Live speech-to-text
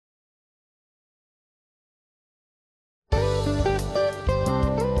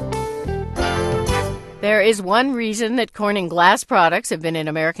There is one reason that Corning glass products have been in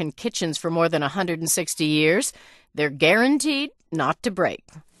American kitchens for more than 160 years. They're guaranteed not to break.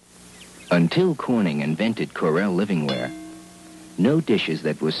 Until Corning invented Corel livingware, no dishes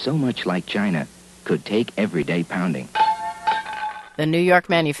that was so much like China could take everyday pounding. The New York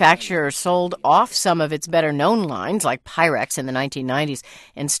manufacturer sold off some of its better-known lines, like Pyrex, in the 1990s,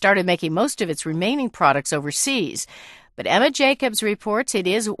 and started making most of its remaining products overseas. But Emma Jacobs reports it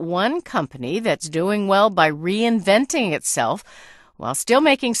is one company that's doing well by reinventing itself while still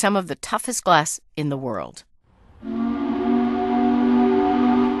making some of the toughest glass in the world.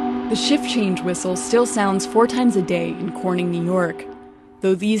 The shift change whistle still sounds 4 times a day in Corning, New York.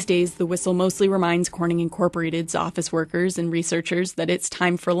 Though these days the whistle mostly reminds Corning Incorporated's office workers and researchers that it's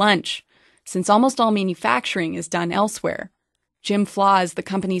time for lunch, since almost all manufacturing is done elsewhere. Jim FLaws, the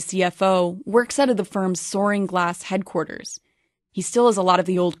company's CFO, works out of the firm's soaring glass headquarters. He still has a lot of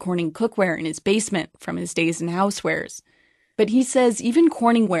the old Corning cookware in his basement from his days in housewares. But he says even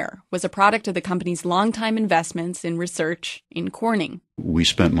Corningware was a product of the company's longtime investments in research in Corning. We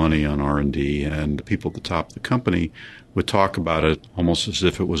spent money on R&D, and the people at the top of the company would talk about it almost as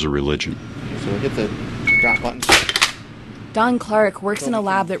if it was a religion. So we'll hit the drop button. Don Clark works in a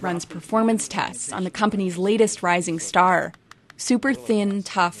lab that runs performance tests on the company's latest rising star, super thin,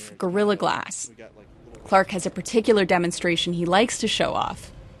 tough Gorilla Glass. Clark has a particular demonstration he likes to show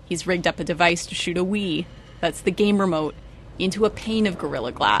off. He's rigged up a device to shoot a Wii, that's the game remote, into a pane of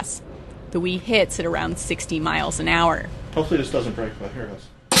Gorilla Glass. The Wii hits at around 60 miles an hour. Hopefully this doesn't break, but here it is.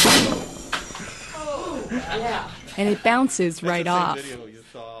 Oh, yeah. And it bounces right off.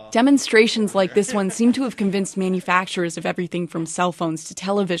 Demonstrations like this one seem to have convinced manufacturers of everything from cell phones to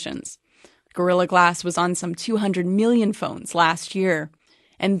televisions. Gorilla Glass was on some 200 million phones last year.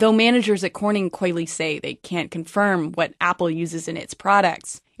 And though managers at Corning coyly say they can't confirm what Apple uses in its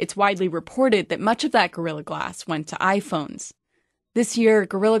products, it's widely reported that much of that Gorilla Glass went to iPhones. This year,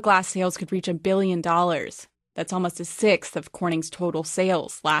 Gorilla Glass sales could reach $1 billion. That's almost a sixth of Corning's total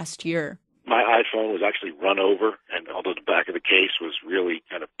sales last year. My iPhone was actually run over, and although the back of the case was really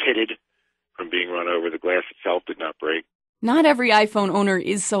kind of pitted from being run over, the glass itself did not break. Not every iPhone owner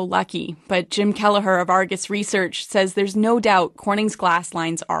is so lucky, but Jim Kelleher of Argus Research says there's no doubt Corning's glass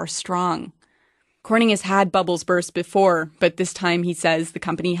lines are strong. Corning has had bubbles burst before, but this time he says the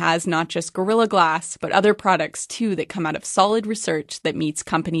company has not just Gorilla Glass, but other products too that come out of solid research that meets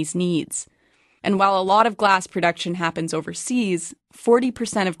companies' needs. And while a lot of glass production happens overseas,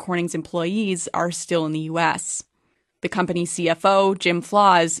 40% of Corning's employees are still in the U.S. The company's CFO, Jim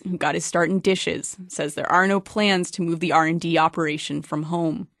FLaws, who got his start in dishes, says there are no plans to move the R&D operation from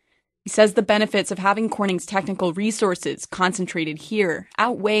home. He says the benefits of having Corning's technical resources concentrated here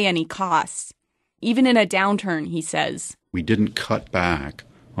outweigh any costs. Even in a downturn, he says, we didn't cut back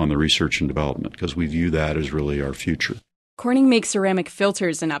on the research and development because we view that as really our future. Corning makes ceramic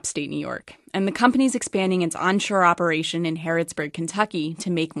filters in upstate New York, and the company's expanding its onshore operation in Harrodsburg, Kentucky,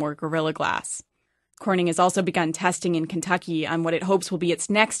 to make more Gorilla Glass. Corning has also begun testing in Kentucky on what it hopes will be its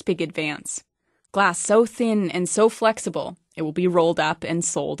next big advance. Glass so thin and so flexible, it will be rolled up and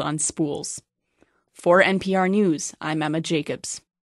sold on spools. For NPR News, I'm Emma Jacobs.